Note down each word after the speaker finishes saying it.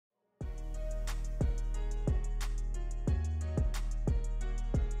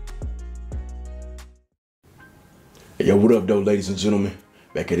Yo, what up though, ladies and gentlemen?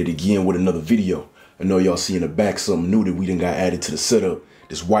 Back at it again with another video. I know y'all see in the back something new that we done got added to the setup,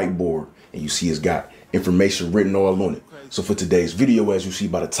 this whiteboard, and you see it's got information written all on it. So for today's video, as you see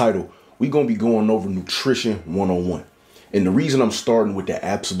by the title, we're gonna be going over nutrition 101. And the reason I'm starting with the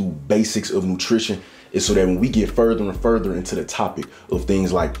absolute basics of nutrition is so that when we get further and further into the topic of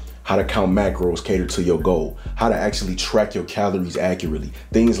things like how to count macros cater to your goal, how to actually track your calories accurately,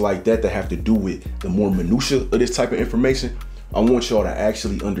 things like that have to do with the more minutia of this type of information, I want y'all to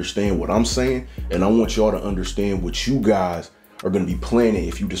actually understand what I'm saying, and I want y'all to understand what you guys are going to be planning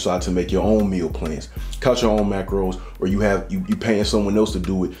if you decide to make your own meal plans, count your own macros, or you paying someone else to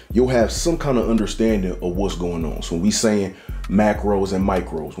do it. You'll have some kind of understanding of what's going on. So when we saying macros and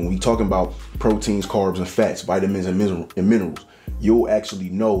micros, when we talking about proteins, carbs, and fats, vitamins and minerals, you'll actually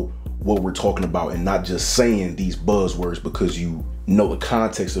know what we're talking about and not just saying these buzzwords because you know the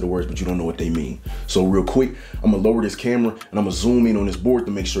context of the words, but you don't know what they mean. So real quick, I'm gonna lower this camera and I'm gonna zoom in on this board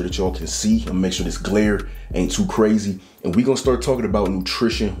to make sure that y'all can see. I'm gonna make sure this glare ain't too crazy. And we're gonna start talking about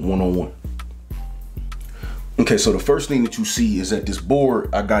nutrition 101. Okay, so the first thing that you see is that this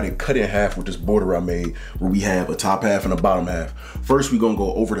board, I got it cut in half with this border I made where we have a top half and a bottom half. First, we're gonna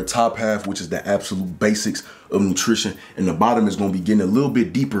go over the top half, which is the absolute basics of nutrition. And the bottom is gonna be getting a little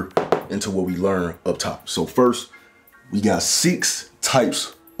bit deeper into what we learn up top. So first, we got 6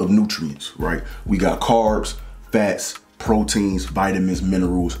 types of nutrients, right? We got carbs, fats, proteins, vitamins,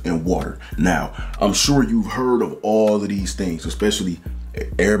 minerals, and water. Now, I'm sure you've heard of all of these things, especially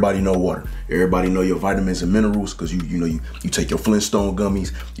everybody know water. Everybody know your vitamins and minerals because you take your Flintstone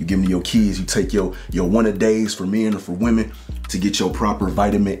gummies, you give them to your kids, you take your one-a-days for men or for women to get your proper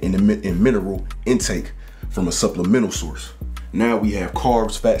vitamin and mineral intake from a supplemental source. Now we have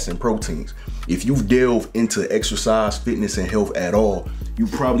carbs, fats, and proteins. If you've delved into exercise, fitness, and health at all,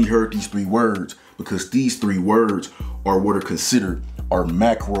 you've probably heard these 3 words because these 3 words are what are considered our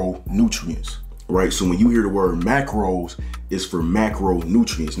macronutrients, right? So when you hear the word macros, it's for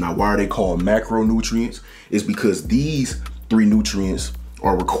macronutrients. Now, why are they called macronutrients? It's because these 3 nutrients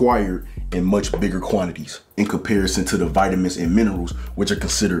are required in much bigger quantities in comparison to the vitamins and minerals, which are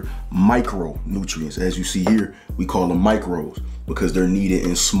considered micronutrients. As you see here, we call them micros because they're needed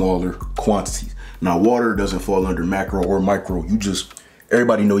in smaller quantities. Now, water doesn't fall under macro or micro.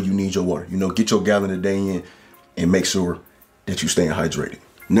 Everybody know you need your water. Get your gallon a day in and make sure that you staying hydrated.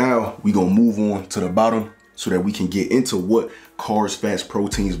 Now, we gonna move on to the bottom so that we can get into what carbs, fats,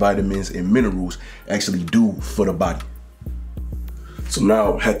 proteins, vitamins, and minerals actually do for the body. So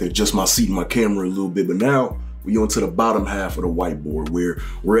now I had to adjust my seat and my camera a little bit, but now we on to the bottom half of the whiteboard where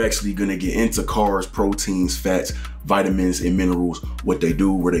we're actually gonna get into carbs, proteins, fats, vitamins, and minerals, what they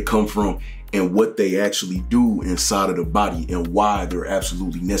do, where they come from, and what they actually do inside of the body and why they're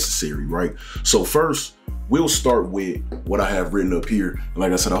absolutely necessary, right? So first, we'll start with what I have written up here.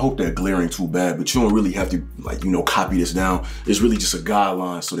 Like I said, I hope that glare ain't too bad, but you don't really have to copy this down. It's really just a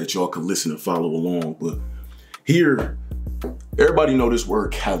guideline so that y'all can listen and follow along. But here, everybody know this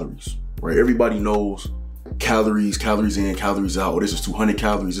word calories, right? Everybody knows calories in, calories out. Oh, this is 200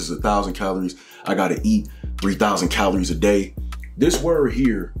 calories, this is 1,000 calories. I gotta eat 3,000 calories a day. This word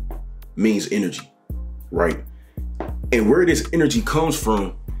here means energy, right? And where this energy comes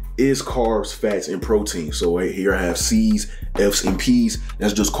from is carbs, fats, and proteins. So right here I have C's, F's, and P's.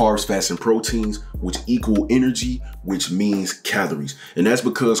 That's just carbs, fats, and proteins, which equal energy, which means calories. And that's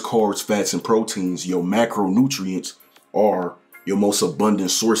because carbs, fats, and proteins, your macronutrients, are your most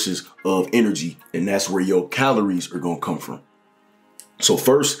abundant sources of energy, and that's where your calories are gonna come from. So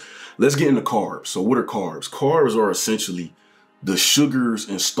first, let's get into carbs. So what are carbs? Carbs are essentially the sugars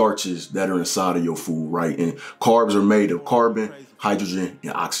and starches that are inside of your food, right? And carbs are made of carbon, hydrogen,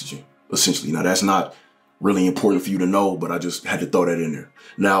 and oxygen, essentially. Now, that's not really important for you to know, but I just had to throw that in there.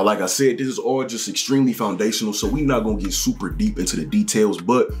 Now, like I said, this is all just extremely foundational, so we're not gonna get super deep into the details,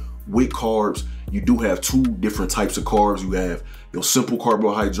 but with carbs, you do have 2 different types of carbs. You have your simple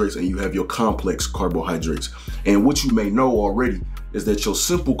carbohydrates and you have your complex carbohydrates. And what you may know already is that your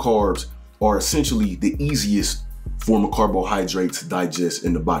simple carbs are essentially the easiest form of carbohydrate to digest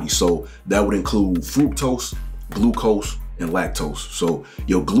in the body. So that would include fructose, glucose, and lactose. So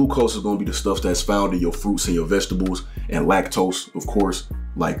your glucose is going to be the stuff that's found in your fruits and your vegetables, and lactose, of course,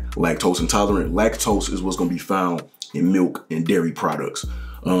 like lactose intolerant. Lactose is what's going to be found in milk and dairy products.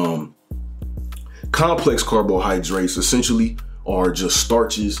 Complex carbohydrates essentially are just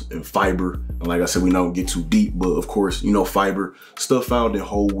starches and fiber. And like I said, we don't get too deep, but of course, fiber, stuff found in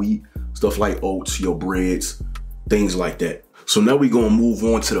whole wheat, stuff like oats, your breads, things like that. So now we're gonna move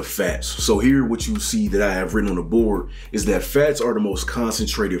on to the fats. So here what you see that I have written on the board is that fats are the most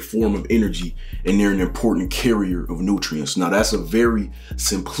concentrated form of energy and they're an important carrier of nutrients. Now that's a very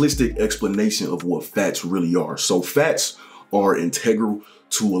simplistic explanation of what fats really are. So fats are integral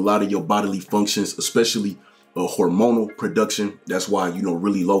to a lot of your bodily functions, especially hormonal production. That's why,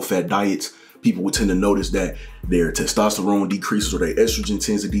 really low fat diets, people would tend to notice that their testosterone decreases or their estrogen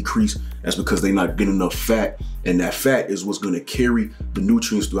tends to decrease. That's because they're not getting enough fat. And that fat is what's going to carry the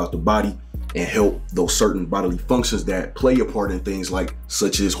nutrients throughout the body and help those certain bodily functions that play a part in things like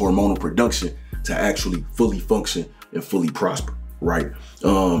such as hormonal production to actually fully function and fully prosper, right?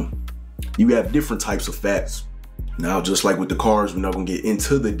 You have different types of fats. Now, just like with the carbs, we're not gonna get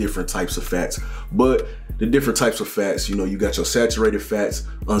into the different types of fats, but the different types of fats, you got your saturated fats,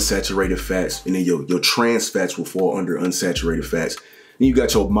 unsaturated fats, and then your trans fats will fall under unsaturated fats. Then you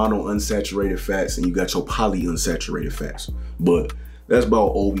got your mono unsaturated fats and you got your poly unsaturated fats. But that's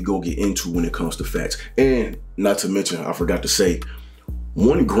about all we go get into when it comes to fats. And not to mention, I forgot to say,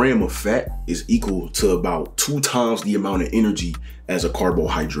 1 gram of fat is equal to about 2 times the amount of energy as a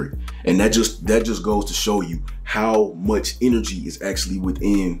carbohydrate. And that just goes to show you how much energy is actually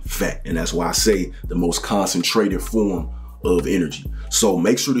within fat. And that's why I say the most concentrated form of energy. So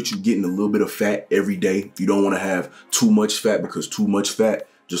make sure that you're getting a little bit of fat every day. You don't want to have too much fat, because too much fat,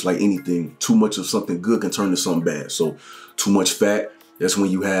 just like anything, too much of something good can turn to something bad. So too much fat, that's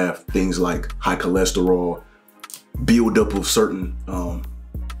when you have things like high cholesterol, buildup of certain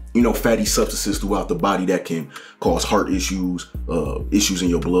fatty substances throughout the body that can cause heart issues, issues in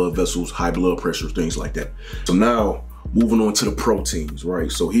your blood vessels, high blood pressure, things like that. So now moving on to the proteins,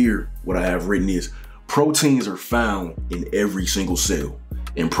 right? So here, what I have written is proteins are found in every single cell,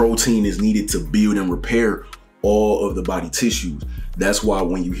 and protein is needed to build and repair all of the body tissues. That's why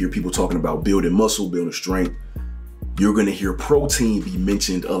when you hear people talking about building muscle, building strength, you're gonna hear protein be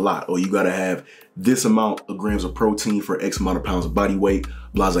mentioned a lot. Or you gotta have this amount of grams of protein for X amount of pounds of body weight,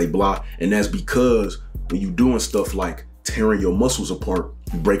 blah, blah, blah. And that's because when you're doing stuff like tearing your muscles apart,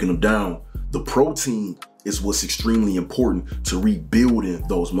 breaking them down, the protein is what's extremely important to rebuilding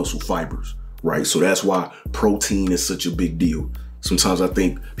those muscle fibers, right? So that's why protein is such a big deal. Sometimes I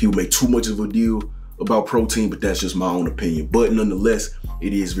think people make too much of a deal about protein, but that's just my own opinion. But nonetheless,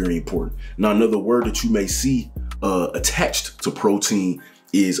 it is very important. Now, another word that you may see attached to protein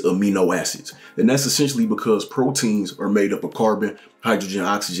is amino acids. And that's essentially because proteins are made up of carbon, hydrogen,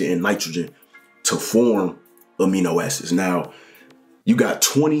 oxygen, and nitrogen to form amino acids. Now, you got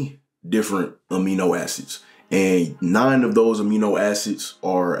 20 different amino acids, and 9 of those amino acids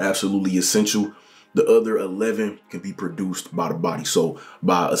are absolutely essential. The other 11 can be produced by the body. So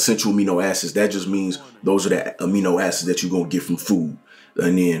by essential amino acids, that just means those are the amino acids that you're gonna get from food.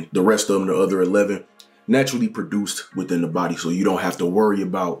 And then the rest of them, the other 11, naturally produced within the body. So you don't have to worry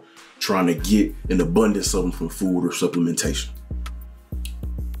about trying to get an abundance of them from food or supplementation.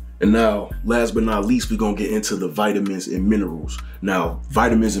 And now, last but not least, we're gonna get into the vitamins and minerals. Now,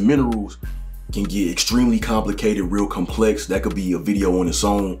 vitamins and minerals can get extremely complicated, real complex. That could be a video on its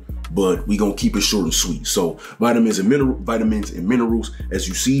own, but we're gonna keep it short and sweet. So vitamins and minerals, as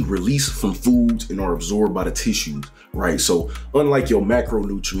you see, release from foods and are absorbed by the tissues, right? So unlike your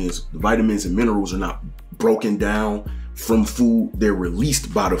macronutrients, the vitamins and minerals are not broken down from food. They're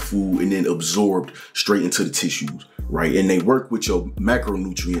released by the food and then absorbed straight into the tissues, right? And they work with your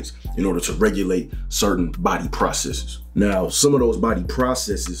macronutrients in order to regulate certain body processes. Now, some of those body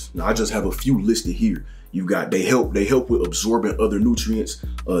processes, now I just have a few listed here. You got, they help with absorbing other nutrients.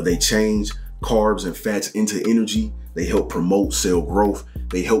 They change carbs and fats into energy. They help promote cell growth.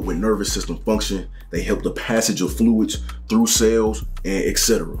 They help with nervous system function. They help the passage of fluids through cells, and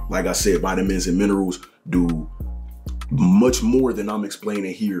etc. Like I said, vitamins and minerals do much more than I'm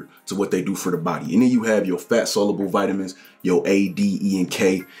explaining here to what they do for the body. And then you have your fat soluble vitamins, your A, D, E, and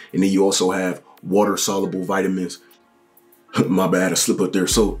K. And then you also have water soluble vitamins. My bad, I slip up there.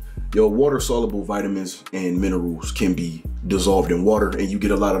 So your water soluble vitamins and minerals can be dissolved in water, and you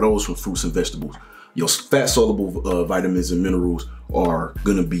get a lot of those from fruits and vegetables. Your fat soluble vitamins and minerals are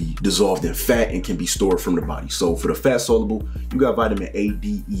gonna be dissolved in fat and can be stored from the body. So for the fat soluble, you got vitamin A,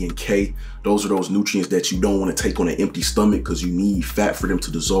 D, E, and K. Those are those nutrients that you don't want to take on an empty stomach because you need fat for them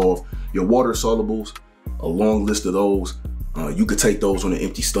to dissolve. Your water solubles, a long list of those. You could take those on an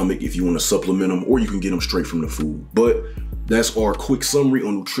empty stomach if you want to supplement them, or you can get them straight from the food. But that's our quick summary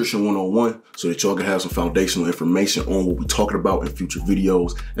on Nutrition 101, so that y'all can have some foundational information on what we're talking about in future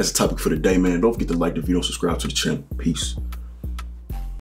videos. That's the topic for the day, man. Don't forget to like the video and subscribe to the channel. Peace.